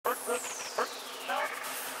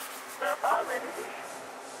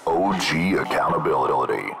We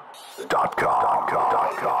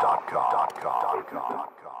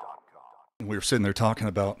were sitting there talking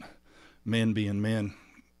about men being men.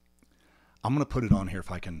 I'm going to put it on here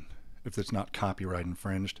if I can, if it's not copyright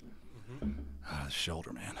infringed. The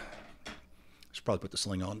shoulder, man. I should probably put the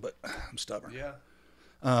sling on, but I'm stubborn. Yeah.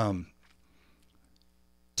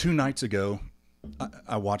 2 nights ago,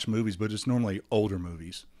 I watch movies, but it's normally older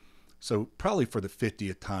movies. So probably for the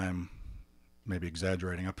 50th time, maybe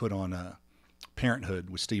exaggerating, I put on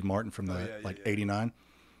Parenthood with Steve Martin from the 89.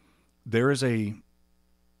 There is a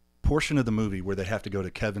portion of the movie where they have to go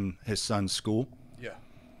to Kevin, his son's school. Yeah.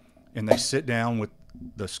 And they sit down with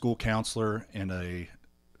the school counselor and a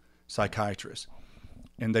psychiatrist.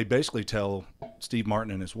 And they basically tell Steve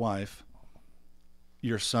Martin and his wife,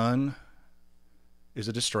 your son is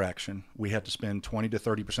a distraction. We have to spend 20 to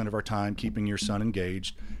 30% of our time keeping your son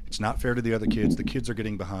engaged. It's not fair to the other kids. The kids are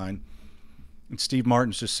getting behind. And Steve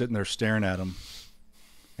Martin's just sitting there staring at him,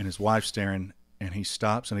 and his wife's staring, and he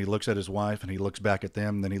stops and he looks at his wife and he looks back at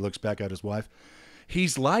them, and then he looks back at his wife.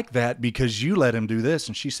 He's like that because you let him do this.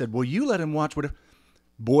 And she said, well, you let him watch whatever.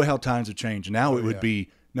 Boy, how times have changed. Now it would be,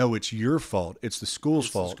 no, it's your fault. It's the school's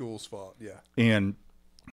fault. It's the school's fault, yeah. And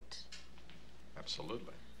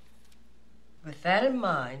absolutely. With that in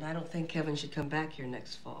mind, I don't think Kevin should come back here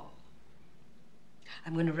next fall.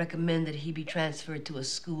 I'm going to recommend that he be transferred to a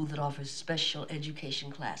school that offers special education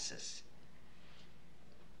classes.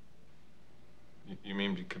 You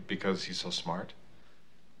mean because he's so smart?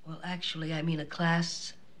 Well, actually, I mean a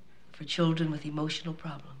class for children with emotional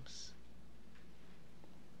problems.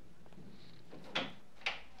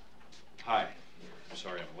 Hi. I'm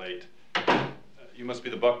sorry I'm late. You must be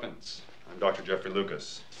the Buckmans. I'm Dr. Jeffrey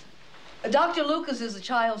Lucas. Dr. Lucas is a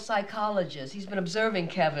child psychologist. He's been observing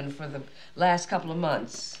Kevin for the last couple of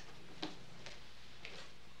months.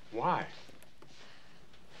 Why?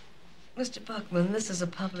 Mr. Buckman, this is a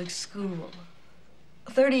public school.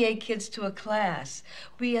 38 kids to a class.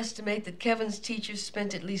 We estimate that Kevin's teacher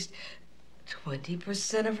spent at least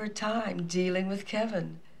 20% of her time dealing with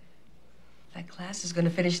Kevin. That class is going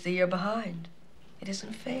to finish the year behind. It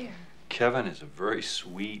isn't fair. Kevin is a very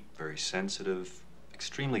sweet, very sensitive,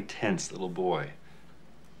 extremely tense little boy.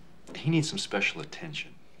 He needs some special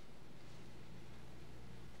attention.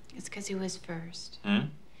 It's because he was first. Hmm?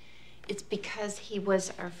 It's because he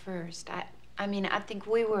was our first. I mean, I think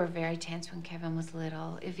we were very tense when Kevin was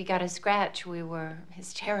little. If he got a scratch, we were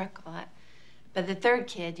hysterical. But the third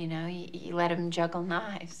kid, you know, you let him juggle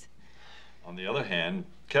knives. On the other hand,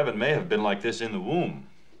 Kevin may have been like this in the womb.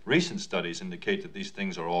 Recent studies indicate that these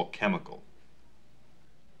things are all chemical.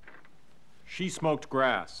 She smoked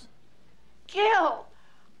grass. Gil!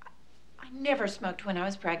 I never smoked when I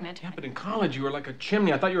was pregnant. Yeah, but in college you were like a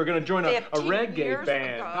chimney. I thought you were going to join a 15 reggae years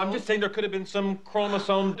band. ago. I'm just saying there could have been some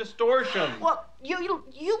chromosome distortion. Well,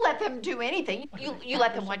 you let them do anything. You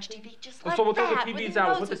let them watch TV just like So we'll throw the that. with TVs their out.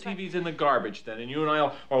 We'll put the noses right- TVs in the garbage then, and you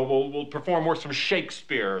and we'll perform more some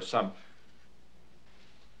Shakespeare or some.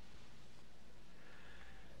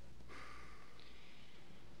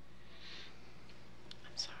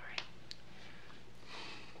 I'm sorry.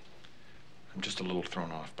 I'm just a little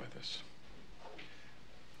thrown off by this.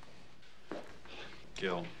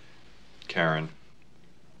 Gil, Karen,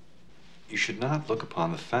 you should not look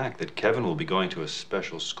upon the fact that Kevin will be going to a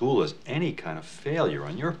special school as any kind of failure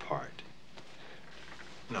on your part.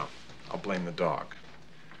 No, I'll blame the dog.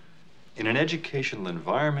 In an educational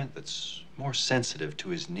environment that's more sensitive to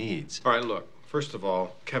his needs. All right, look, first of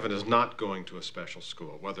all, Kevin is not going to a special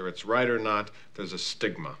school. Whether it's right or not, there's a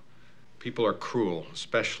stigma. People are cruel,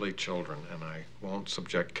 especially children, and I won't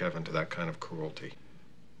subject Kevin to that kind of cruelty.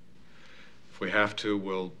 If we have to,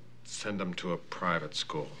 we'll send him to a private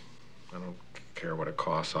school. I don't care what it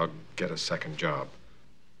costs. I'll get a second job.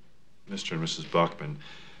 Mr. and Mrs. Bachman,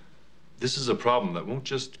 this is a problem that won't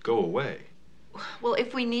just go away. Well,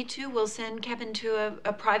 if we need to, we'll send Kevin to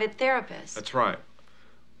a private therapist. That's right.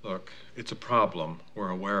 Look, it's a problem. We're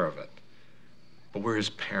aware of it. But we're his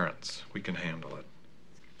parents. We can handle it.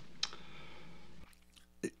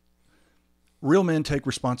 real men take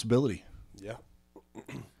responsibility. Yeah.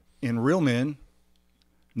 And real men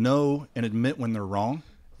know and admit when they're wrong.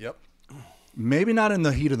 Yep. Maybe not in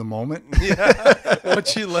the heat of the moment. Yeah.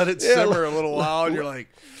 Once you let it simmer a little while, and you're like,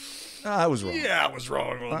 I was wrong. yeah, I was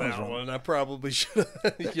wrong on that one. I probably should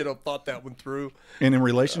have, thought that one through. And in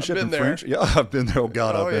relationship and friendship, yeah, I've been there. Oh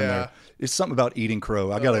God, I've been there. It's something about eating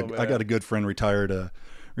crow. I got a good friend, retired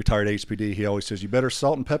HPD. He always says, you better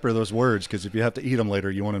salt and pepper those words, because if you have to eat them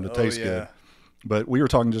later, you want them to taste good. But we were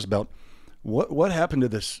talking just about what happened to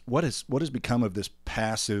this. What has become of this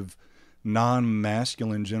passive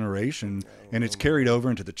non-masculine generation, and it's carried over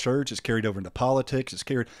into the church. It's carried over into politics. It's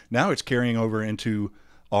carrying over into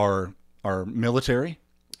our military.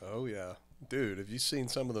 Oh yeah, dude. Have you seen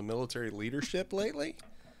some of the military leadership lately?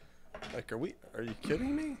 Like, are you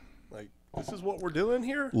kidding me? Like, this is what we're doing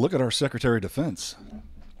here, Look at our Secretary of Defense.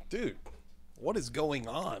 dude. What is going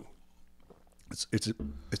on?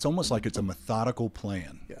 It's almost like it's a methodical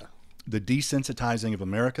plan. Yeah, The desensitizing of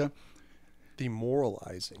America,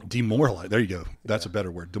 demoralizing. there you go. That's a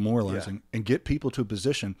better word. Demoralizing, and get people to a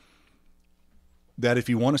position that if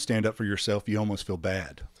you want to stand up for yourself, you almost feel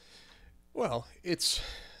bad. Well, it's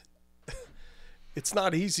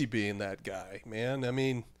not easy being that guy, man. I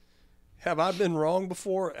mean, have I been wrong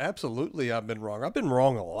before? Absolutely, I've been wrong. I've been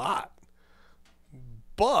wrong a lot.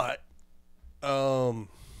 But, you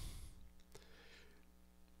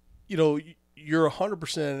know, you're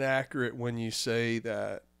 100% accurate when you say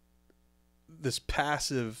that this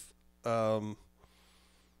passive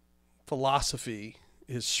philosophy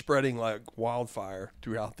is spreading like wildfire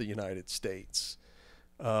throughout the United States.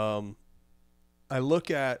 I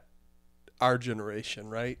look at our generation,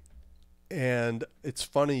 right? And it's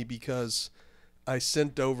funny because I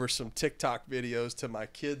sent over some TikTok videos to my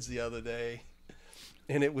kids the other day,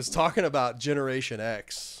 and it was talking about Generation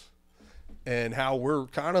X and how we're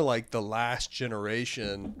kind of like the last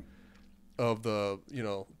generation of the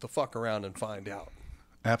fuck around and find out.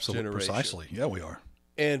 Absolutely, generation. precisely. Yeah, we are.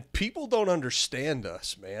 And people don't understand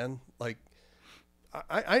us, man. Like,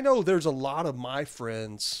 I know there's a lot of my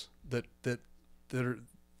friends that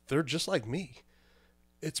they're just like me.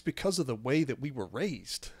 It's because of the way that we were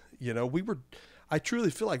raised. You know, I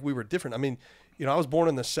truly feel like we were different. I mean, you know, I was born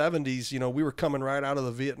in the 70s. You know, we were coming right out of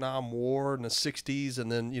the Vietnam War in the 60s,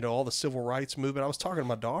 and then, you know, all the civil rights movement. I was talking to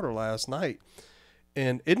my daughter last night,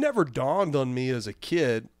 and it never dawned on me as a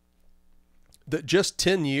kid that just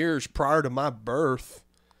 10 years prior to my birth,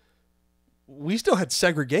 we still had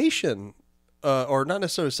segregation, or not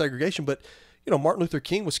necessarily segregation, but, you know, Martin Luther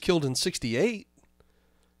King was killed in 1968.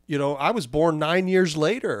 You know, I was born 9 years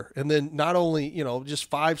later, and then not only, you know,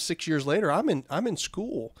 just 5-6 years later, I'm in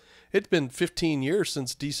school. It's been 15 years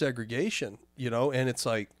since desegregation, you know, and it's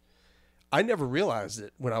like, I never realized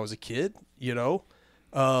it when I was a kid, you know.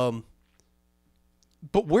 But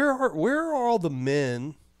where are all the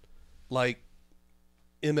men like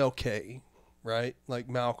MLK, right? Like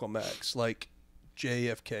Malcolm X, like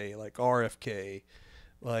JFK, like RFK,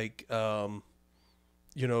 like,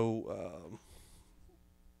 you know,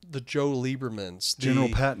 the Joe Liebermans, General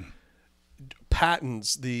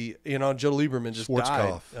Patton's, you know, Joe Lieberman just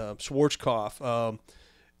died. Schwarzkopf.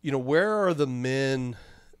 You know, where are the men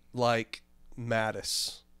like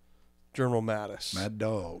Mattis, General Mattis? Mad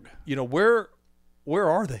Dog. You know, where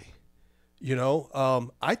are they? You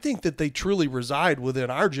know, I think that they truly reside within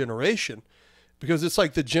our generation, because it's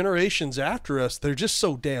like the generations after us, they're just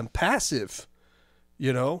so damn passive,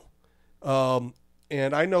 you know? And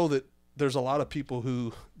I know that there's a lot of people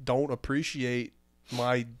who don't appreciate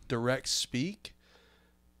my direct speak,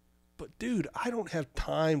 but dude, I don't have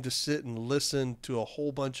time to sit and listen to a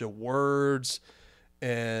whole bunch of words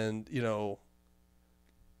and, you know,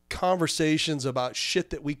 conversations about shit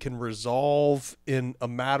that we can resolve in a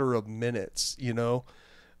matter of minutes, you know?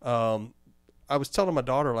 I was telling my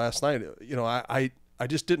daughter last night, you know, I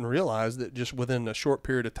just didn't realize that just within a short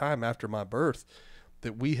period of time after my birth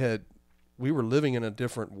that we were living in a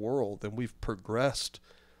different world, and we've progressed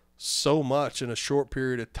so much in a short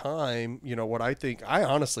period of time. You know, I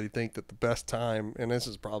honestly think that the best time, and this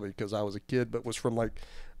is probably because I was a kid, but was from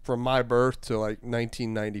my birth to like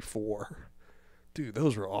 1994. Dude,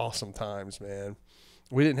 those were awesome times, man.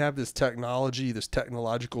 We didn't have this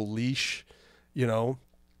technological leash, you know.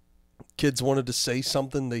 Kids wanted to say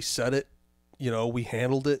something, they said it, you know, we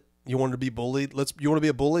handled it. You wanted to be bullied? You want to be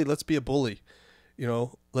a bully? Let's be a bully. You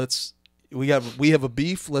know, we have a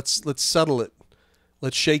beef, let's settle it.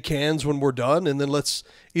 Let's shake hands when we're done, and then let's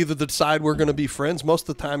either decide we're going to be friends. Most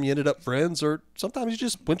of the time you ended up friends, or sometimes you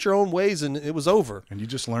just went your own ways and it was over. And you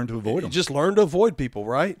just learned to avoid them. You just learned to avoid people,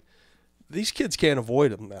 right? These kids can't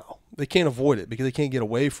avoid them now. They can't avoid it because they can't get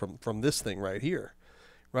away from this thing right here,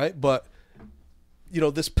 right? But, you know,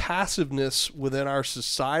 this passiveness within our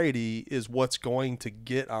society is what's going to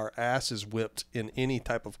get our asses whipped in any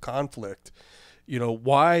type of conflict. You know,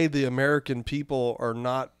 why the American people are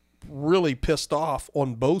not really pissed off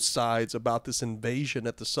on both sides about this invasion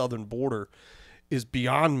at the southern border is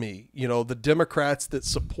beyond me. You know, the Democrats that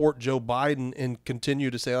support Joe Biden and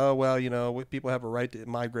continue to say, oh, well, you know, people have a right to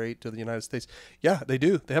migrate to the United States. Yeah, they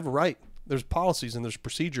do. They have a right. There's policies and there's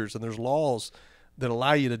procedures and there's laws that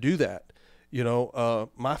allow you to do that.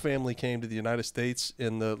 My family came to the United States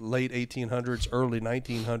in the late 1800s, early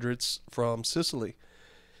 1900s from Sicily.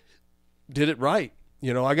 Did it right.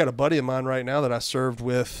 I got a buddy of mine right now that I served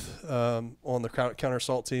with on the counter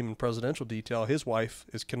assault team and presidential detail. His wife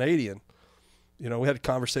is Canadian. We had a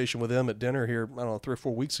conversation with him at dinner here, I don't know, 3 or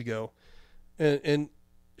 4 weeks ago. And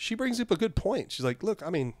she brings up a good point. She's like, look,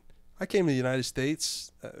 I came to the United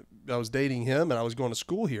States. I was dating him and I was going to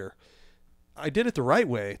school here. I did it the right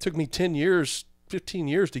way. It took me 10 years, 15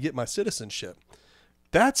 years to get my citizenship.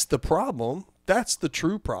 That's the problem. That's the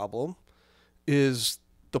true problem, is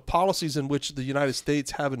the policies in which the United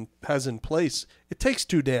States has in place. It takes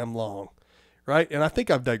too damn long, right? And I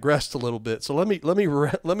think I've digressed a little bit. So let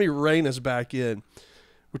me rein us back in.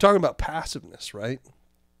 We're talking about passiveness, right?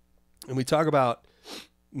 And we talk about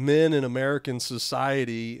men in American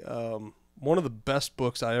society. One of the best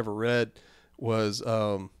books I ever read was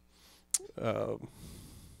God,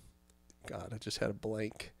 I just had a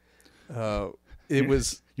blank. It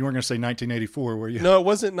was. You weren't going to say 1984, were you? No, it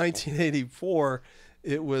wasn't 1984.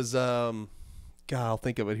 It was. God, I'll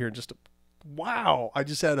think of it here in just a. Wow, I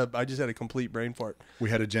just had a complete brain fart. We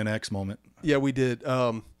had a Gen X moment. Yeah, we did.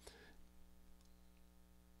 Oh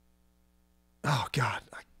God,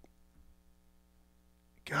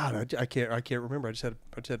 I can't remember. I just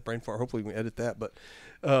had brain fart. Hopefully we can edit that, but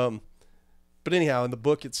anyhow, in the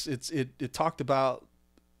book, it talked about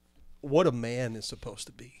what a man is supposed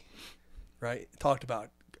to be, right? It talked about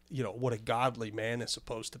what a godly man is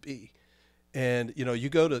supposed to be, and you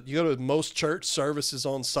go to most church services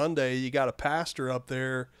on Sunday, you got a pastor up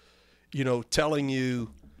there, telling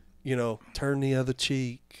you, turn the other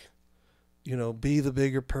cheek, be the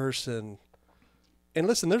bigger person, and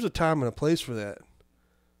listen, there's a time and a place for that,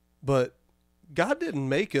 but God didn't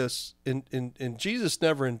make us, and Jesus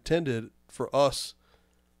never intended for us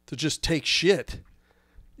to just take shit,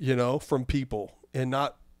 from people and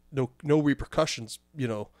not no repercussions,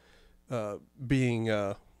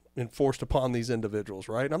 being enforced upon these individuals,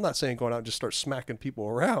 right? And I'm not saying going out and just start smacking people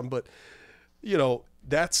around, but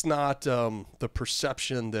that's not the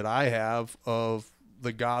perception that I have of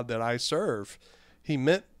the God that I serve. He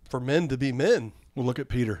meant for men to be men. Well, look at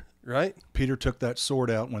Peter. Right? Peter took that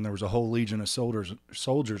sword out when there was a whole legion of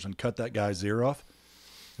soldiers and cut that guy's ear off.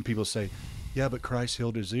 And people say, yeah, but Christ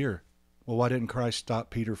healed his ear. Well, why didn't Christ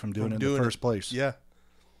stop Peter from doing it in the first place? Yeah.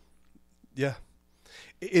 Yeah.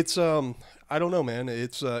 It's, I don't know, man.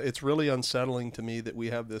 It's really unsettling to me that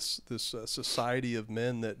we have this society of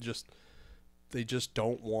men that they just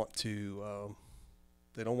don't want to,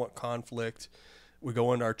 they don't want conflict. We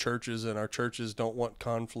go into our churches and our churches don't want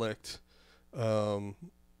conflict. And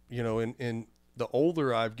the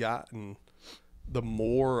older I've gotten, the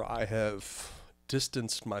more I have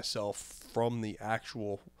distanced myself from the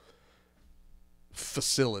actual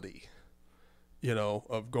facility,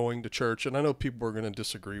 of going to church. And I know people are going to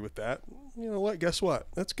disagree with that. You know what? Guess what?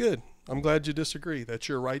 That's good. I'm glad you disagree. That's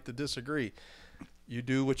your right to disagree. You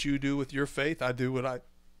do what you do with your faith. I do what I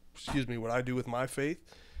do with my faith.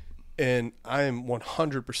 And I am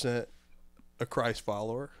 100% a Christ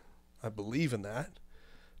follower. I believe in that.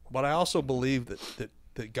 But I also believe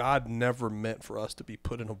that God never meant for us to be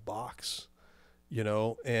put in a box,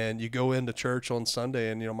 and you go into church on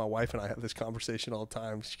Sunday, and, my wife and I have this conversation all the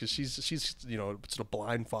time because she's it's a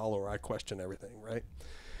blind follower. I question everything. Right.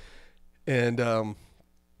 And,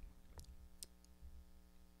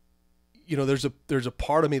 there's a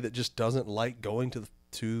part of me that just doesn't like going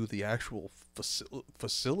to the actual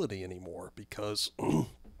facility anymore because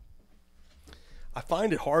I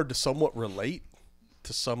find it hard to somewhat relate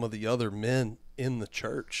to some of the other men in the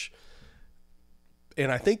church.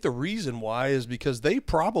 And I think the reason why is because they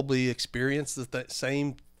probably experienced the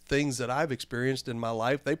same things that I've experienced in my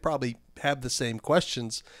life. They probably have the same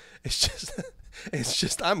questions. It's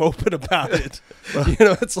just I'm open about it.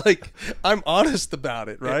 It's like I'm honest about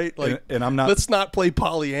it, right? And I'm not. Let's not play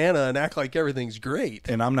Pollyanna and act like everything's great.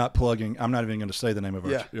 And I'm not even going to say the name of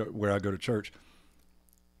where I go to church.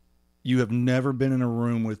 You have never been in a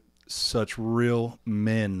room with such real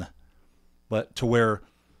men, but to where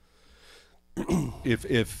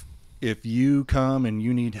if you come and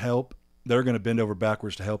you need help, they're going to bend over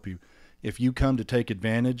backwards to help you. If you come to take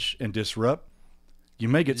advantage and disrupt, you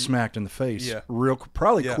may get smacked in the face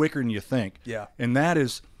probably quicker than you think. Yeah. And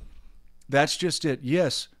that's just it.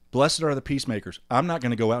 Yes, blessed are the peacemakers. I'm not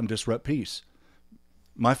going to go out and disrupt peace.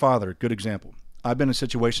 My father, good example. I've been in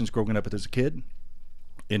situations growing up as a kid,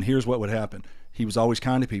 and here's what would happen. He was always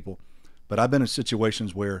kind to people, but I've been in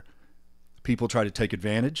situations where people try to take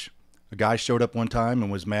advantage. A guy showed up one time and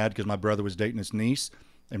was mad because my brother was dating his niece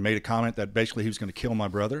and made a comment that basically he was going to kill my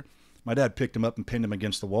brother. My dad picked him up and pinned him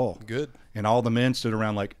against the wall. Good. And all the men stood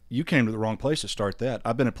around like, you came to the wrong place to start that.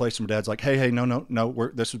 I've been at places where Dad's like, hey, no,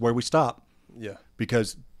 this is where we stop. Yeah.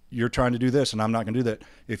 Because you're trying to do this and I'm not going to do that.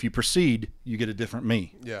 If you proceed, you get a different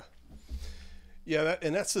me. Yeah. Yeah,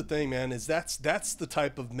 and that's the thing, man, is that's the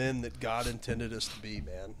type of men that God intended us to be,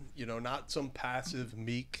 man. You know, not some passive,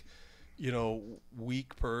 meek,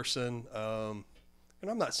 weak person. And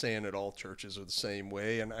I'm not saying that all churches are the same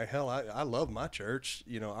way. And I love my church.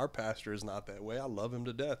 Our pastor is not that way. I love him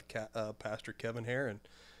to death, Pastor Kevin Herron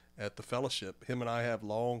at the Fellowship. Him and I have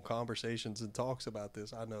long conversations and talks about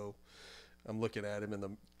this. I know I'm looking at him in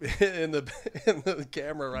the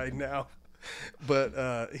camera right now.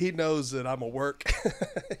 But he knows that I'm a work,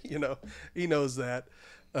 he knows that.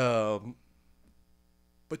 But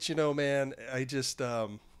man, I just,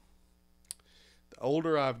 the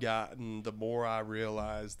older I've gotten, the more I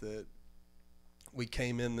realize that we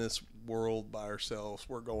came in this world by ourselves.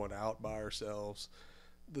 We're going out by ourselves.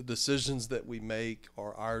 The decisions that we make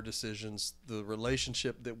are our decisions. The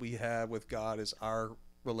relationship that we have with God is our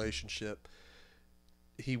relationship.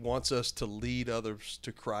 He wants us to lead others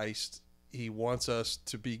to Christ. He wants us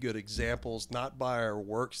to be good examples, not by our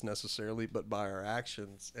works necessarily, but by our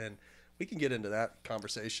actions. And we can get into that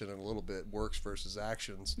conversation in a little bit, works versus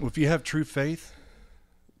actions. Well, if you have true faith,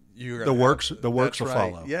 the works will right.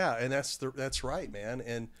 follow. Yeah, and that's right, man.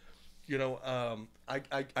 And I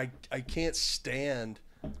can't stand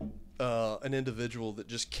an individual that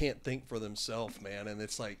just can't think for themselves, man. And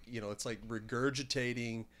it's like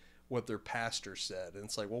regurgitating what their pastor said, and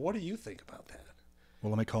it's like, well, what do you think about that? Well,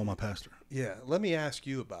 let me call my pastor. Yeah, let me ask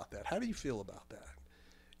you about that. How do you feel about that?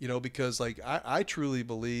 Because I truly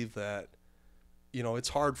believe that, it's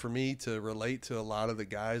hard for me to relate to a lot of the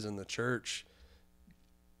guys in the church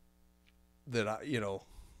that I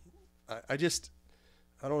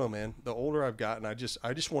don't know, man. The older I've gotten, I just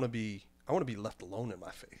want to be left alone in my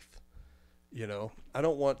faith. I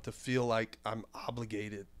don't want to feel like I'm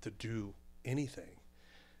obligated to do anything.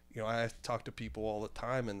 I talk to people all the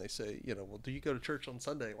time and they say, well, do you go to church on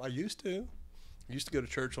Sunday? Well, I used to. I used to go to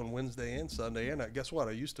church on Wednesday and Sunday. And guess what?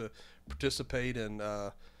 I used to participate in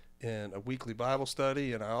a weekly Bible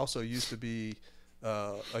study. And I also used to be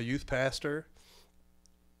a youth pastor.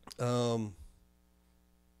 And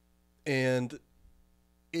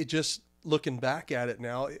it just, looking back at it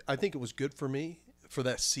now, I think it was good for me for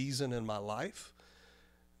that season in my life.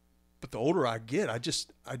 But the older I get, I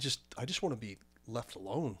just want to be left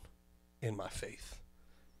alone in my faith.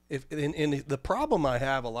 And the problem I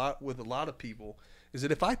have with a lot of people is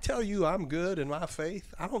that if I tell you I'm good in my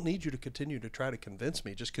faith, I don't need you to continue to try to convince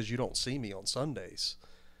me just because you don't see me on Sundays.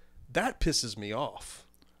 That pisses me off.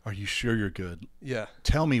 Are you sure you're good? Yeah.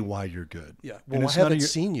 Tell me why you're good. Yeah. Well, I haven't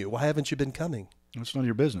seen you. Why haven't you been coming? It's none of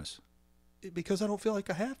your business. Because I don't feel like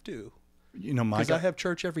I have to. I have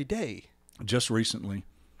church every day. Just recently,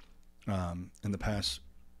 in the past,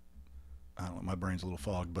 I don't know, my brain's a little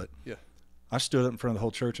fogged, but yeah, I stood up in front of the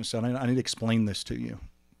whole church and said, I need to explain this to you.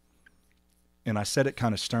 And I said it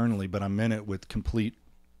kind of sternly, but I meant it with complete,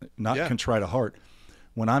 not contrite a heart.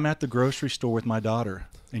 When I'm at the grocery store with my daughter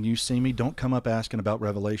and you see me, don't come up asking about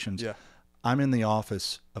Revelations. Yeah. I'm in the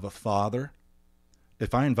office of a father.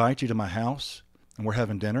 If I invite you to my house and we're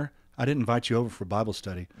having dinner, I didn't invite you over for Bible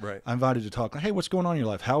study. Right. I invited you to talk. Hey, what's going on in your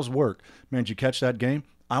life? How's work? Man, did you catch that game?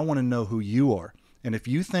 I want to know who you are. And if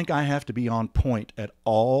you think I have to be on point at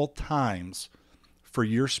all times for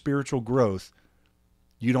your spiritual growth,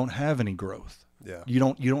 you don't have any growth. Yeah. You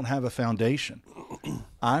don't have a foundation.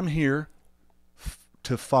 I'm here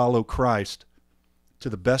to follow Christ to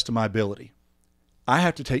the best of my ability. I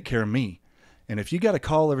have to take care of me. And if you got a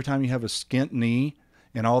call every time you have a skint knee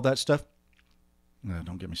and all that stuff, no,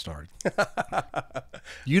 don't get me started.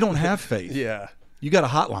 You don't have faith. Yeah. You got a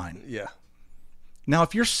hotline. Yeah. Now,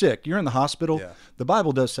 if you're sick, you're in the hospital, yeah, the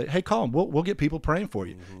Bible does say, hey, call them. We'll get people praying for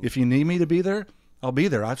you. Mm-hmm. If you need me to be there, I'll be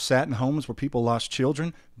there. I've sat in homes where people lost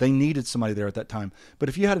children. They needed somebody there at that time. But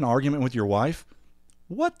if you had an argument with your wife,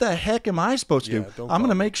 what the heck am I supposed to do? I'm going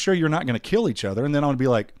to make sure you're not going to kill each other. And then I'm going to be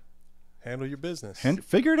like, handle your business.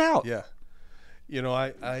 Figure it out. Yeah.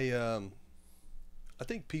 I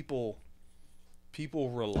think people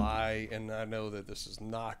rely, and I know that this is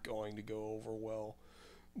not going to go over well,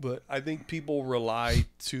 but I think people rely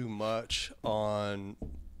too much on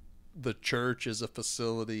the church as a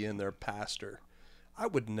facility and their pastor. I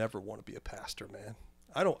would never want to be a pastor, man.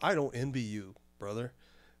 I don't envy you, brother,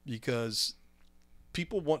 because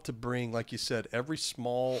people want to bring, like you said, every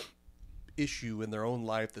small issue in their own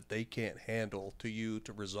life that they can't handle to you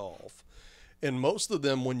to resolve. And most of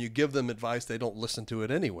them, when you give them advice, they don't listen to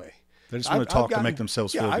it anyway. They just want to talk to make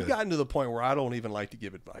themselves feel I've good. gotten to the point where I don't even like to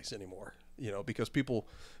give advice anymore, because people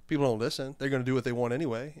don't listen. They're going to do what they want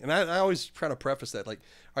anyway. And I always try to preface that, like,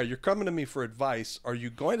 all right, you're coming to me for advice. Are you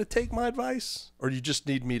going to take my advice, or do you just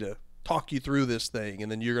need me to talk you through this thing,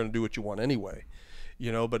 and then you're going to do what you want anyway?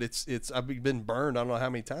 But it's I've been burned. I don't know how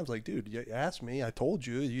many times. Like, dude, you asked me. I told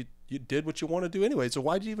you. You did what you want to do anyway. So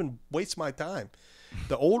why'd you even waste my time?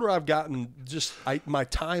 The older I've gotten, my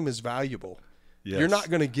time is valuable. Yes. You're not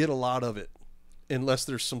going to get a lot of it unless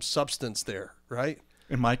there's some substance there, right?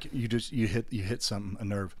 And Mike, you hit something, a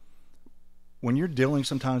nerve. When you're dealing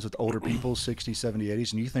sometimes with older people, 60s, 70s,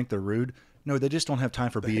 80s, and you think they're rude, no, they just don't have time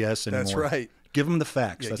for BS anymore. That's right. Give them the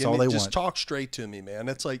facts. Yeah, That's all they want. Just talk straight to me, man.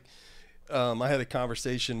 That's like, I had a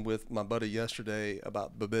conversation with my buddy yesterday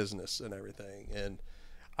about the business and everything, and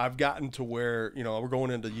I've gotten to where, we're going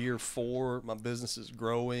into year 4. My business is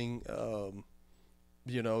growing.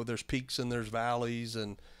 There's peaks and there's valleys.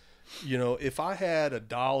 And, if I had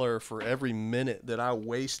 $1 for every minute that I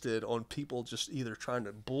wasted on people just either trying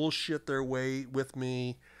to bullshit their way with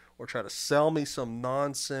me or try to sell me some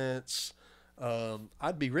nonsense,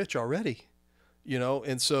 I'd be rich already,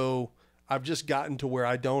 And so I've just gotten to where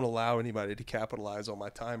I don't allow anybody to capitalize on my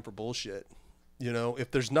time for bullshit. If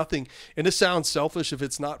there's nothing, and this sounds selfish, if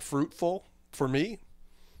it's not fruitful for me,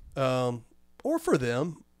 or for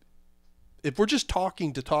them, if we're just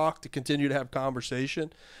talking to continue to have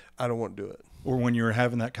conversation, I don't want to do it. Or when you're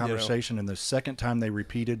having that conversation and the second time they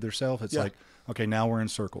repeated themselves, it's like, okay, now we're in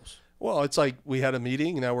circles. Well, it's like we had a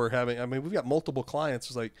meeting, now we're having, we've got multiple clients.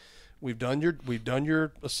 It's like, we've done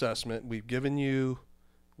your assessment. We've given you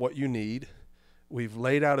what you need. We've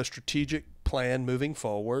laid out a strategic plan moving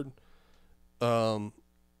forward.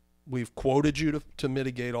 We've quoted you to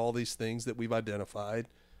mitigate all these things that we've identified.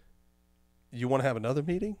 You want to have another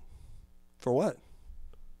meeting? For what?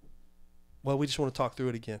 Well, we just want to talk through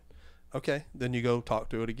it again. Okay, then you go talk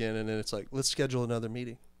through it again, and then it's like, let's schedule another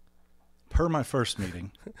meeting. Per my first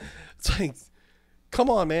meeting. It's like, come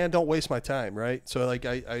on, man, don't waste my time, right? So, like,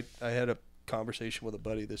 I had a conversation with a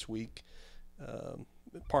buddy this week,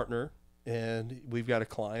 partner, and we've got a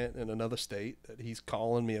client in another state that he's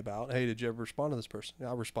calling me about. Hey, did you ever respond to this person?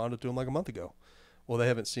 I responded to him like a month ago. Well, I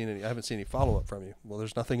haven't seen any follow-up from you. Well,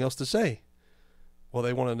 there's nothing else to say. Well,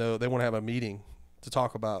 they want to know, they want to have a meeting to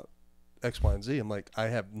talk about X, Y, and Z. I'm like, I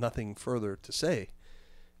have nothing further to say.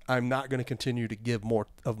 I'm not going to continue to give more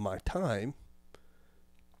of my time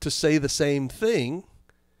to say the same thing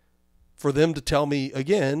for them to tell me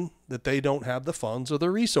again that they don't have the funds or the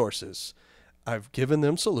resources. I've given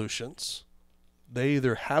them solutions. They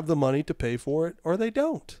either have the money to pay for it or they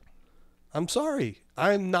don't. I'm sorry.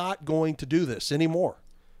 I'm not going to do this anymore.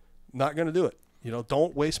 Not going to do it.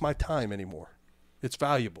 Don't waste my time anymore. It's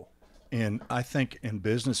valuable. And I think in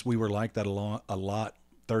business, we were like that a lot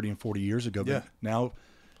 30 and 40 years ago. But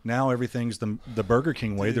now everything's the Burger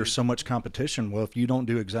King way. Dude. There's so much competition. Well, if you don't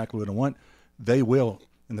do exactly what I want, they will.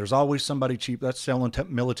 And there's always somebody cheap that's selling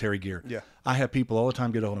military gear. Yeah. I have people all the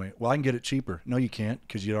time get hold of me. Well, I can get it cheaper. No, you can't,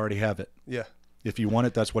 because you already have it. Yeah. If you want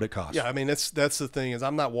it, that's what it costs. Yeah. That's the thing, is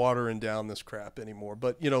I'm not watering down this crap anymore.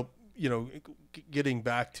 But getting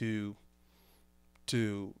back to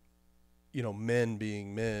men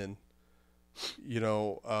being men, I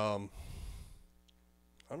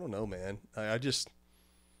don't know, man. I just,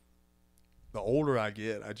 the older I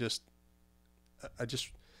get, I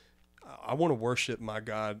want to worship my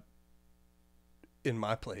God in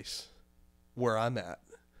my place where I'm at.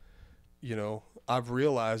 I've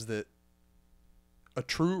realized that a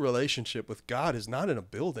true relationship with God is not in a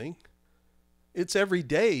building. It's every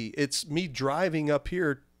day. It's me driving up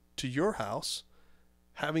here to your house,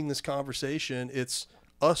 having this conversation. It's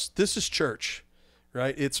us. This is church,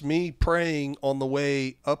 right? It's me praying on the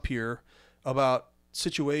way up here about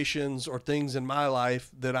situations or things in my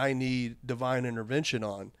life that I need divine intervention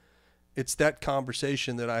on. It's that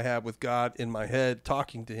conversation that I have with God in my head,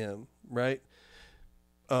 talking to him, right?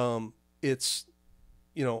 It's,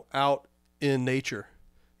 out in nature.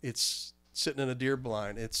 It's sitting in a deer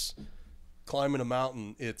blind. It's climbing a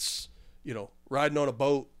mountain. It's, riding on a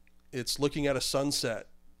boat. It's looking at a sunset.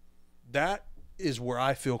 That is where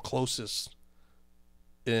I feel closest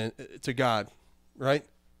to God, right?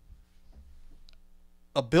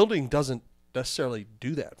 A building doesn't necessarily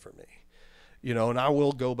do that for me. And I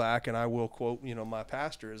will go back and I will quote, my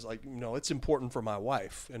pastor is like, it's important for my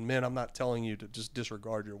wife. And men, I'm not telling you to just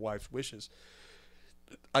disregard your wife's wishes.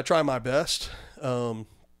 I try my best to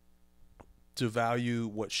value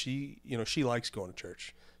what she likes going to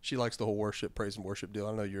church. She likes the whole praise and worship deal.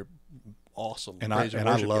 I know you're awesome. And I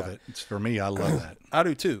love it. It's for me, I love that. I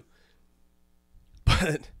do too.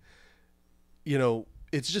 But,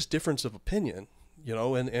 it's just difference of opinion, you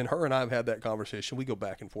know, and her and I have had that conversation. We go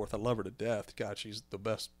back and forth. I love her to death. God, she's the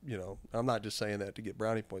best, you know. I'm not just saying that to get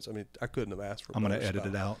brownie points. I mean, I couldn't have asked for a I'm going better to edit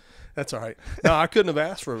spouse. it out. That's all right. No, I couldn't have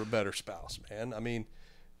asked for a better spouse, man. I mean,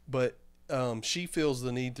 but she feels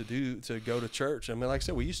the need to go to church. I mean, like I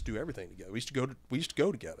said, we used to do everything together. We used to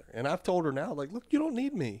go together. And I've told her now, like, look, you don't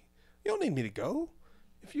need me. You don't need me to go.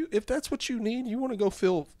 If that's what you need, you want to go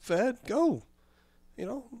feel fed, go. You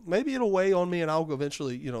know, maybe it'll weigh on me and I'll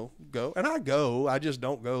eventually, you know, go. And I go. I just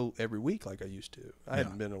don't go every week like I used to. I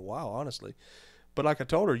hadn't been in a while, honestly. But like I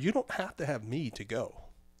told her, you don't have to have me to go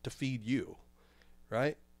to feed you,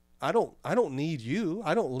 right? I don't need you.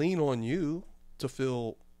 I don't lean on you to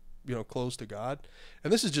feel, you know, close to God.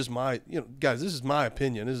 And this is just my, you know, guys, this is my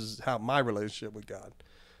opinion. This is how my relationship with God.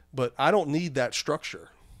 But I don't need that structure,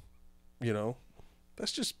 you know.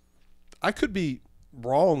 That's just, I could be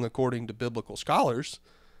wrong according to biblical scholars,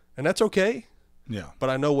 and that's okay. Yeah. But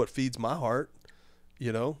I know what feeds my heart,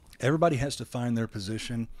 you know. Everybody has to find their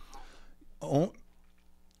position.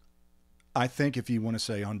 I think if you want to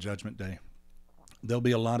say on Judgment Day, there'll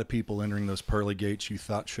be a lot of people entering those pearly gates you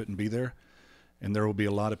thought shouldn't be there, and there will be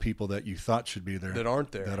a lot of people that you thought should be there that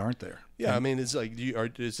aren't there. Yeah, and, I mean, it's like,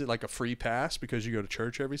 is it like a free pass because you go to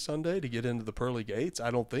church every Sunday to get into the pearly gates?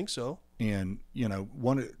 I don't think so. And you know,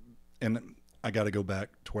 and I got to go back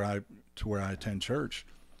to where I attend church.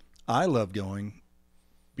 I love going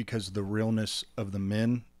because of the realness of the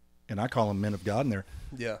men, and I call them men of God in there.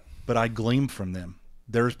 Yeah. But I glean from them.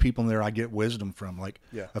 There's people in there I get wisdom from. Like,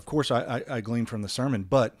 yeah. Of course, I glean from the sermon,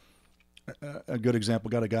 but a good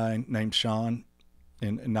example, got a guy named Sean,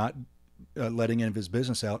 and not letting any of his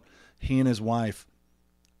business out. He and his wife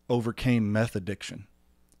overcame meth addiction.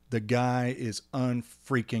 The guy is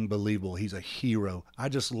unfreaking believable. He's a hero. I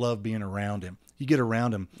just love being around him. You get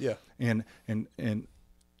around him. Yeah. And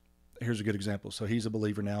here's a good example. So he's a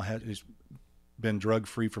believer now. He's been drug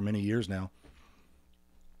free for many years now.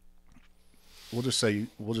 We'll just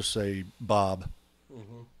say Bob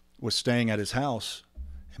was staying at his house,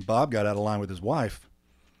 and Bob got out of line with his wife.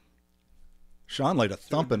 Sean laid a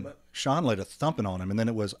thumping on him, and then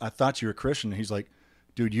it was, I thought you were a Christian. And he's like,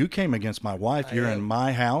 dude, you came against my wife. You're in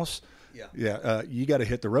my house. Yeah. You got to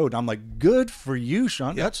hit the road. And I'm like, good for you,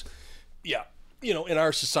 Sean. Yeah. Yeah. You know, in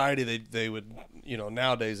our society, they would, you know,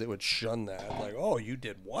 nowadays they would shun that. Like, oh, you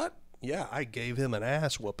did what? Yeah, I gave him an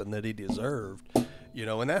ass whooping that he deserved. You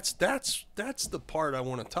know, and that's the part I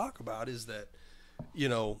want to talk about, is that, you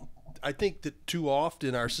know, I think that too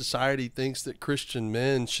often our society thinks that Christian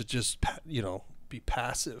men should just, you know, be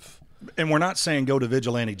passive. And we're not saying go to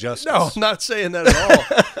vigilante justice. No, I'm not saying that at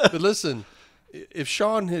all. But listen, if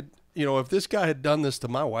Sean had, you know, if this guy had done this to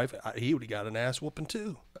my wife, he would have got an ass whooping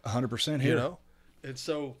too. 100% here. You know? And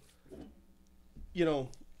so, you know,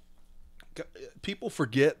 people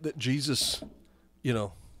forget that Jesus, you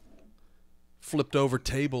know, flipped over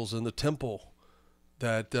tables in the temple,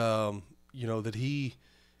 that, you know, that he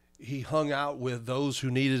hung out with those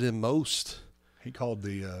who needed him most. He called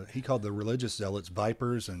the religious zealots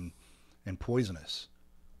vipers and poisonous.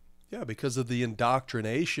 Yeah, because of the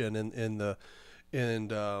indoctrination and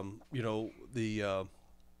you know, the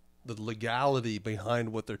legality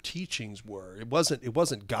behind what their teachings were. It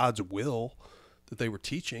wasn't God's will that they were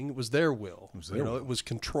teaching. It was their will. It was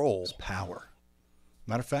control. It was power.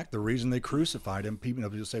 Matter of fact, the reason they crucified him,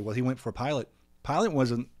 people say, well, he went for Pilate. Pilate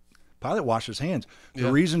washed his hands.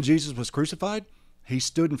 The reason Jesus was crucified, he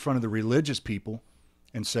stood in front of the religious people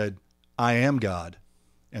and said, I am God.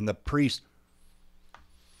 And the priest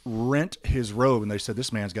rent his robe, and they said,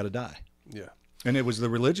 this man's got to die. Yeah. And it was the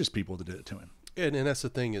religious people that did it to him. And that's the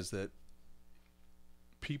thing, is that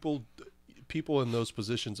people in those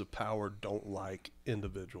positions of power don't like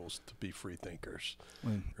individuals to be free thinkers,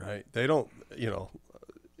 right? They don't, you know,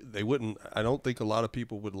 they wouldn't. I don't think a lot of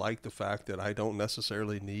people would like the fact that I don't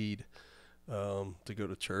necessarily need to go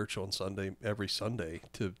to church on Sunday, every Sunday,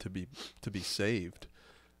 to be saved.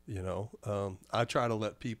 You know, I try to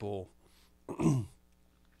let people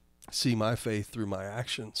see my faith through my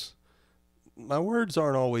actions. My words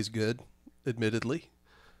aren't always good, admittedly.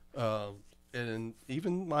 And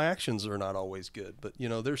even my actions are not always good, but you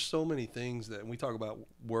know, there's so many things that, when we talk about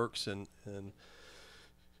works and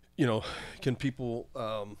you know, can people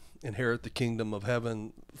inherit the kingdom of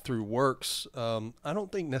heaven through works? I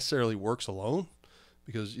don't think necessarily works alone,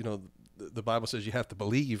 because you know, the Bible says you have to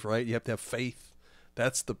believe, right? You have to have faith.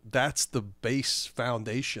 That's the base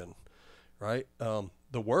foundation, right?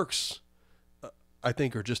 The works, I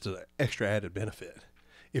think, are just an extra added benefit.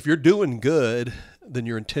 If you're doing good, then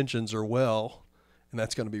your intentions are well, and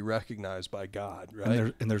that's going to be recognized by God,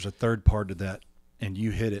 right? And there's a third part to that, and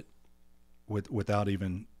you hit it without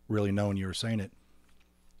even really knowing you were saying it.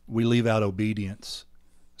 We leave out obedience.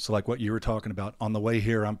 So like what you were talking about, on the way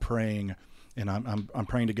here, I'm praying, and I'm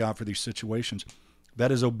praying to God for these situations.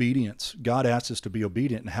 That is obedience. God asks us to be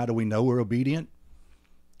obedient. And how do we know we're obedient?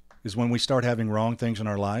 Is when we start having wrong things in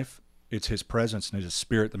our life, it's his presence and his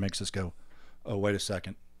spirit that makes us go, oh, wait a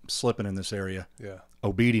second, I'm slipping in this area. Yeah.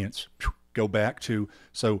 Obedience. Go back to,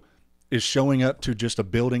 so is showing up to just a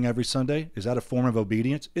building every Sunday, is that a form of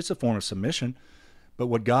obedience? It's a form of submission. But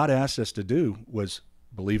what God asked us to do was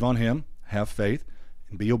believe on him, have faith,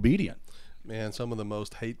 and be obedient. Man, some of the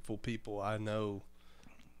most hateful people I know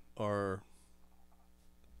are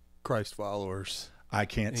Christ followers. I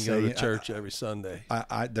can't and say go to church every Sunday.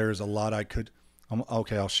 There's a lot I could.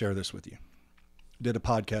 Okay, I'll share this with you. Did a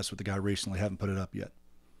podcast with the guy recently. Haven't put it up yet.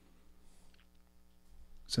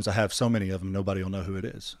 Since I have so many of them, nobody will know who it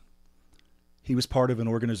is. He was part of an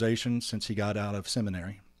organization since he got out of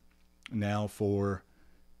seminary. Now for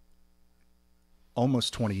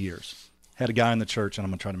almost 20 years. Had a guy in the church, and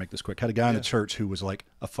I'm going to try to make this quick. Had a guy in the church who was like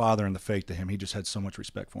a father in the faith to him. He just had so much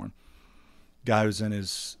respect for him. Guy was in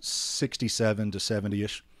his 67 to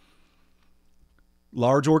 70-ish.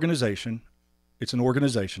 Large organization. It's an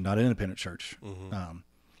organization, not an independent church. Mm-hmm.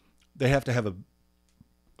 They have to have a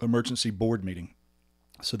emergency board meeting.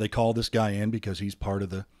 So they call this guy in because he's part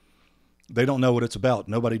of the, they don't know what it's about.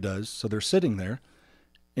 Nobody does. So they're sitting there,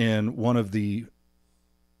 and one of the,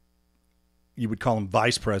 you would call him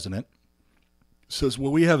vice president, says,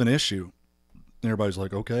 well, we have an issue. And everybody's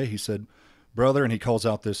like, okay. He said, brother, and he calls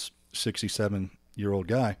out this 67-year-old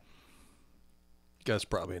guy. Guy's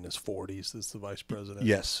probably in his 40s. This is the vice president.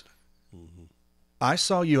 Yes. Mm-hmm. I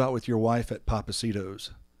saw you out with your wife at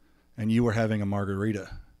Papacito's, and you were having a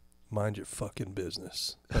margarita. Mind your fucking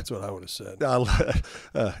business. That's what I would have said.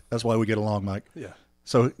 That's why we get along, Mike. Yeah.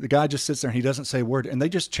 So the guy just sits there, and he doesn't say a word, and they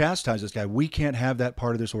just chastise this guy. We can't have that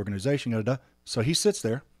part of this organization. Da, da, da. So he sits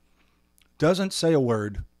there, doesn't say a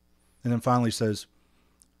word, and then finally says,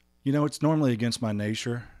 you know, it's normally against my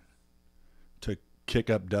nature to kick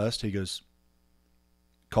up dust. He goes,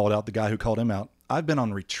 called out the guy who called him out. I've been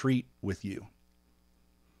on retreat with you.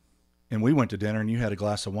 And we went to dinner, and you had a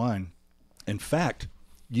glass of wine. In fact,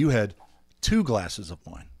 you had 2 glasses of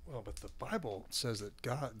wine. Well, but the Bible says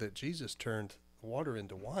that Jesus turned water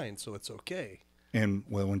into wine, so it's okay. And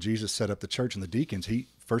well, when Jesus set up the church and the deacons,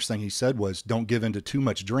 first thing he said was, don't give in to too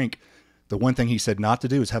much drink. The one thing he said not to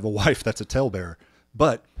do is have a wife that's a talebearer.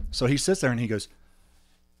 But so he sits there and he goes,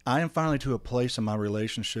 I am finally to a place in my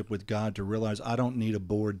relationship with God to realize I don't need a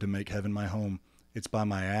board to make heaven my home. It's by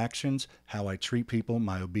my actions, how I treat people,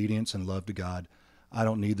 my obedience and love to God. I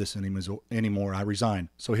don't need this anymore. I resign.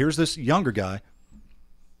 So here's this younger guy.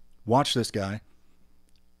 Watch this guy.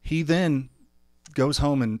 He then goes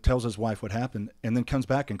home and tells his wife what happened, and then comes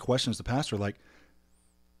back and questions the pastor. Like,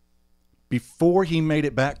 before he made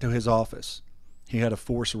it back to his office, he had a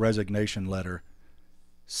forced resignation letter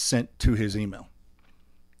sent to his email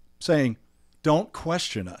saying, don't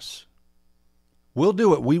question us. We'll do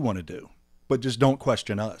what we want to do, but just don't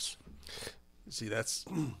question us. See, that's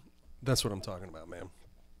what I'm talking about, man.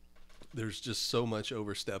 There's just so much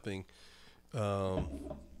overstepping on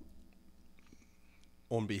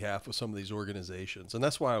behalf of some of these organizations. And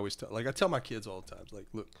that's why I always I tell my kids all the time, like,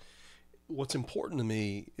 look, what's important to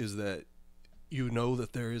me is that you know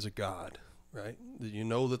that there is a God, right? That you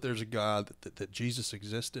know that there's a God, that Jesus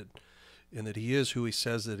existed, and that he is who he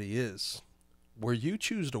says that he is. Where you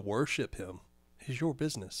choose to worship him is your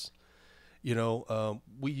business. You know,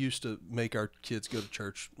 we used to make our kids go to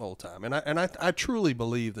church all the time. And I truly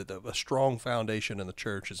believe that a strong foundation in the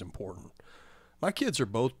church is important. My kids are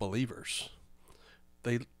both believers.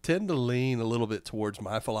 They tend to lean a little bit towards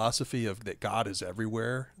my philosophy of that God is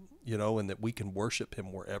everywhere, you know, and that we can worship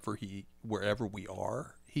him wherever we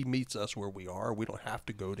are. He meets us where we are. We don't have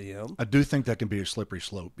to go to him. I do think that can be a slippery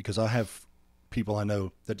slope, because I have people I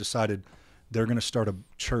know that decided they're going to start a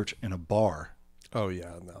church in a bar. Oh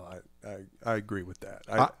yeah, no, I agree with that.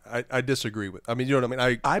 I disagree with. I mean, you know what I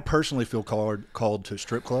mean. I personally feel called to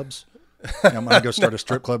strip clubs. I'm going to go start a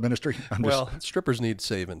strip club ministry. Strippers need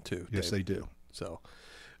saving too. Yes, David. they do. So,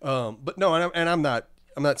 but no, and I'm not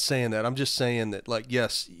saying that. I'm just saying that, like,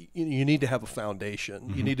 yes, you need to have a foundation.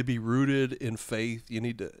 Mm-hmm. You need to be rooted in faith. You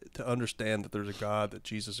need to understand that there's a God, that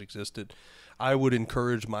Jesus existed. I would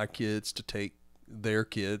encourage my kids to take their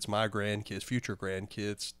kids, my grandkids, future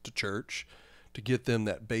grandkids, to church, to get them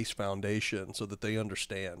that base foundation so that they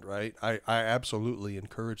understand, right? I absolutely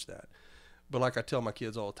encourage that. But like I tell my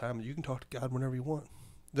kids all the time, you can talk to God whenever you want.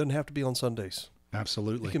 It doesn't have to be on Sundays.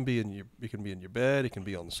 Absolutely. It can be in your bed, it can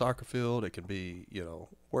be on the soccer field, it can be, you know,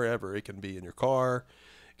 wherever. It can be in your car.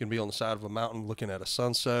 You can be on the side of a mountain looking at a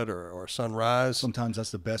sunset or a sunrise. Sometimes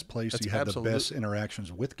that's the best place. That's You have the best absolute-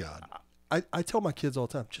 interactions with God. I tell my kids all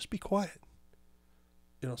the time, just be quiet.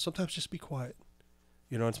 Sometimes just be quiet.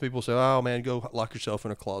 And some people say, oh, man, go lock yourself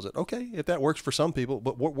in a closet. Okay, if that works for some people.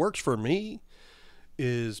 But what works for me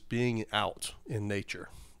is being out in nature.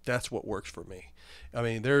 That's what works for me. I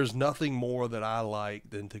mean, there's nothing more that I like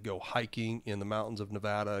than to go hiking in the mountains of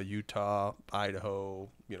Nevada, Utah, Idaho,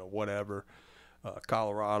 whatever,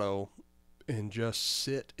 Colorado, and just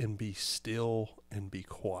sit and be still and be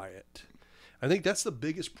quiet. I think that's the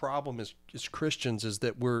biggest problem as Christians, is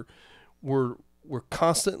that we're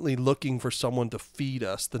constantly looking for someone to feed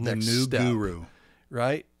us the next new step, guru,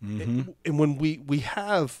 right? And when we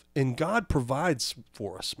have, and God provides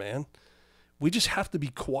for us, man, we just have to be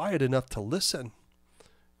quiet enough to listen,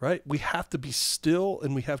 right? We have to be still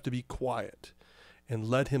and we have to be quiet and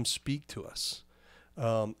let him speak to us.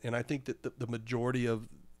 And I think that the majority of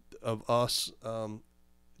us,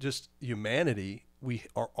 just humanity, we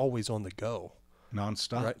are always on the go.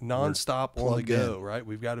 Nonstop. Right? Nonstop on the plugged go, in. right?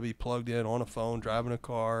 We've got to be plugged in on a phone, driving a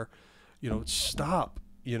car, stop,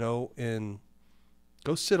 and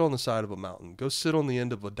go sit on the side of a mountain, go sit on the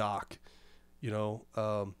end of a dock,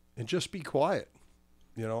 and just be quiet.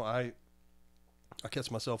 I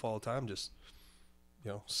catch myself all the time just,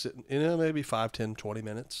 sitting, maybe 5, 10, 20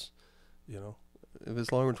 minutes, if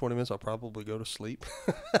it's longer than 20 minutes, I'll probably go to sleep.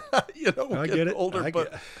 I get it. Older, I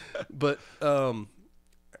get but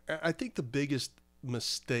I think the biggest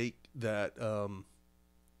mistake that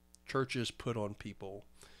churches put on people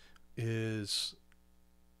is,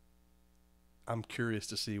 I'm curious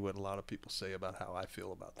to see what a lot of people say about how I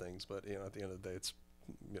feel about things, but at the end of the day, it's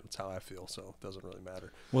how I feel, so it doesn't really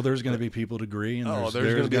matter. Well, there's going to be people to agree, and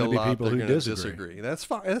there's going to be people who disagree. disagree. That's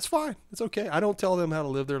fine. That's fine. It's okay. I don't tell them how to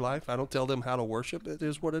live their life. I don't tell them how to worship. It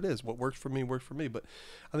is what it is. What works for me works for me. But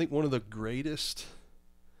I think one of the greatest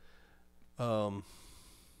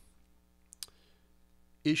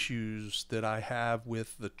issues that I have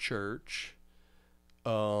with the church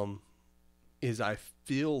is I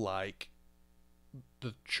feel like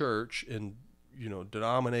the church and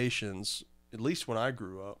denominations, at least when I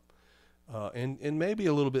grew up, and maybe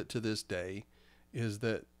a little bit to this day, is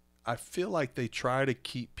that I feel like they try to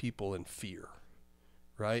keep people in fear,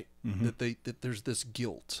 right? Mm-hmm. That there's this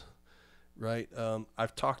guilt, right?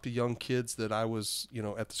 I've talked to young kids that I was,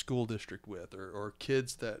 at the school district with, or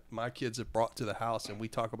kids that my kids have brought to the house, and we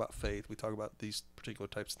talk about faith, we talk about these particular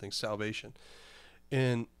types of things, salvation.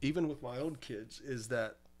 And even with my own kids, is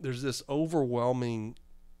that there's this overwhelming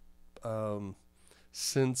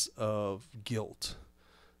sense of guilt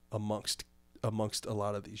amongst a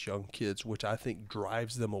lot of these young kids, which I think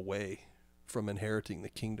drives them away from inheriting the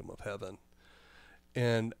kingdom of heaven.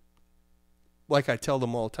 And like I tell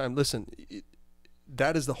them all the time, listen,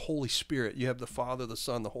 that is the Holy Spirit. You have the Father, the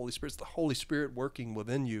Son, the Holy Spirit. It's the Holy Spirit working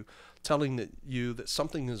within you, telling you that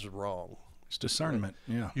something is wrong. It's discernment.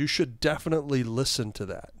 Yeah. You should definitely listen to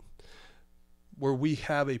that. Where we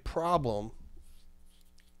have a problem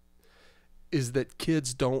is that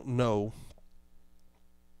kids don't know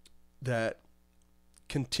that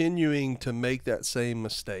continuing to make that same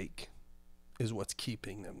mistake is what's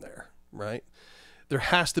keeping them there, right? There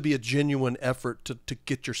has to be a genuine effort to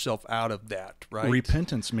get yourself out of that, right?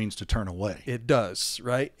 Repentance means to turn away. It does,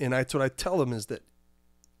 right? And that's what I tell them, is that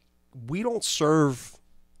we don't serve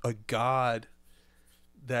a God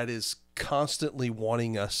that is constantly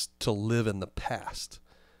wanting us to live in the past.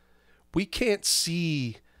 We can't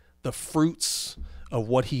see the fruits of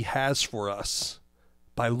what he has for us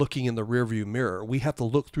by looking in the rearview mirror. We have to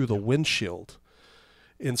look through the windshield.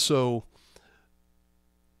 And so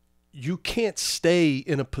you can't stay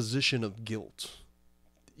in a position of guilt,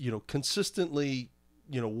 consistently,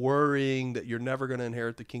 worrying that you're never going to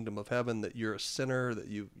inherit the kingdom of heaven, that you're a sinner, that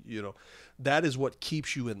that is what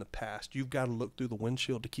keeps you in the past. You've got to look through the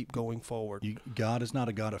windshield to keep going forward. God is not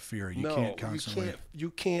a God of fear. You can't constantly. You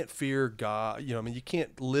can't fear God. You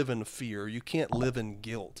can't live in fear. You can't live in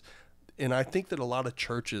guilt. And I think that a lot of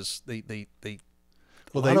churches, a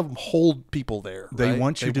lot of them hold people there. They right?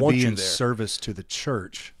 want you they to want be you in there. service to the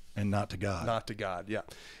church and not to God. Not to God, yeah.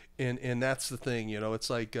 And that's the thing, it's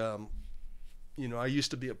like, I used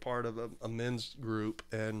to be a part of a men's group,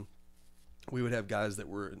 and we would have guys that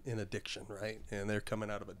were in addiction, right? And they're coming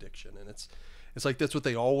out of addiction. And it's like, that's what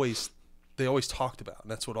they always talked about.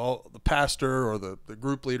 And that's what all the pastor or the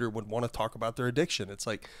group leader would want to talk about, their addiction. It's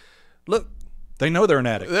like, look, They know they're an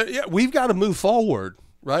addict. yeah, we've got to move forward,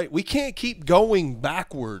 right? We can't keep going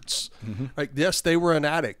backwards. Mm-hmm. Like, yes, they were an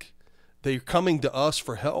addict. They're coming to us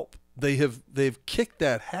for help. They've kicked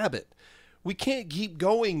that habit. We can't keep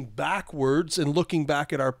going backwards and looking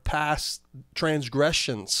back at our past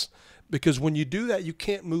transgressions, because when you do that, you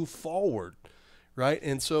can't move forward, right?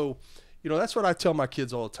 And so, that's what I tell my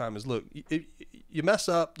kids all the time is, look, if you mess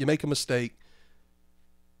up, you make a mistake,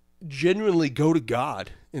 genuinely go to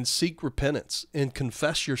God and seek repentance and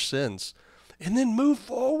confess your sins and then move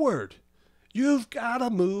forward. You've got to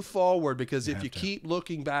move forward, because if you keep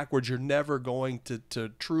looking backwards, you're never going to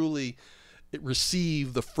truly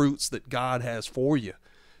receive the fruits that God has for you,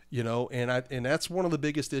 and that's one of the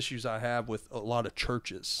biggest issues I have with a lot of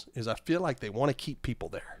churches is I feel like they want to keep people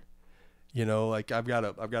there. Like I've got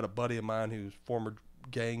a buddy of mine who's former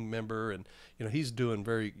gang member, and he's doing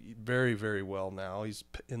very, very, very well now. He's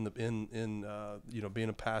in being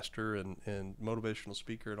a pastor and motivational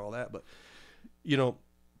speaker and all that. But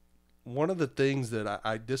one of the things that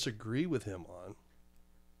I disagree with him on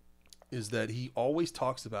is that he always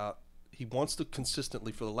talks about, he wants to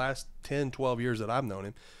consistently, for the last 10, 12 years that I've known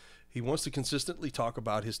him, he wants to consistently talk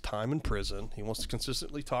about his time in prison. He wants to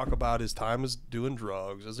consistently talk about his time as doing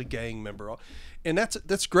drugs, as a gang member. And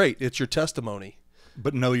that's great. It's your testimony.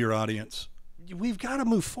 But know your audience. We've got to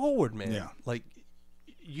move forward, man. Yeah. Like,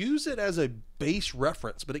 use it as a base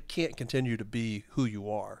reference, but it can't continue to be who you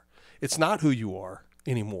are. It's not who you are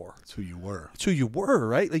anymore. It's who you were. It's who you were,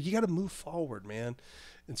 right? Like, you got to move forward, man.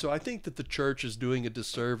 And so I think that the church is doing a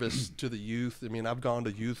disservice to the youth. I mean, I've gone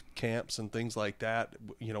to youth camps and things like that,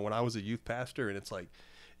 when I was a youth pastor, and it's like,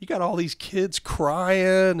 you got all these kids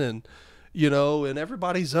crying and, and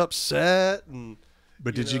everybody's upset.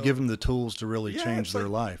 But did you give them the tools to really change their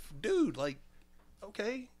like, life? Dude,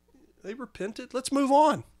 okay, they repented. Let's move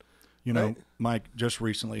on. Right? Mike, just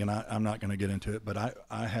recently, and I'm not going to get into it, but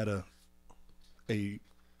I had a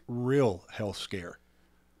real health scare.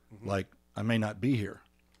 Mm-hmm. Like, I may not be here.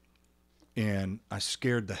 And I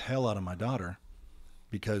scared the hell out of my daughter,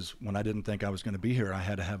 because when I didn't think I was going to be here, I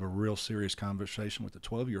had to have a real serious conversation with the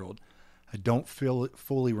 12-year-old. I don't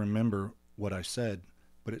fully remember what I said,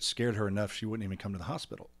 but it scared her enough she wouldn't even come to the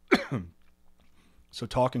hospital. So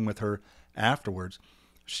talking with her afterwards,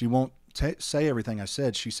 she won't say everything I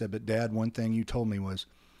said. She said, but Dad, one thing you told me was,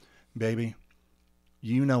 baby,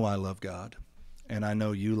 I love God, and I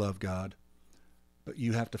know you love God, but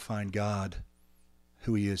you have to find God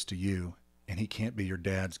who he is to you, and he can't be your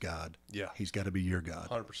dad's God. Yeah. He's got to be your God.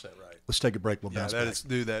 100% right. Let's take a break. We'll bounce back.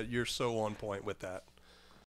 Dude, you're so on point with that.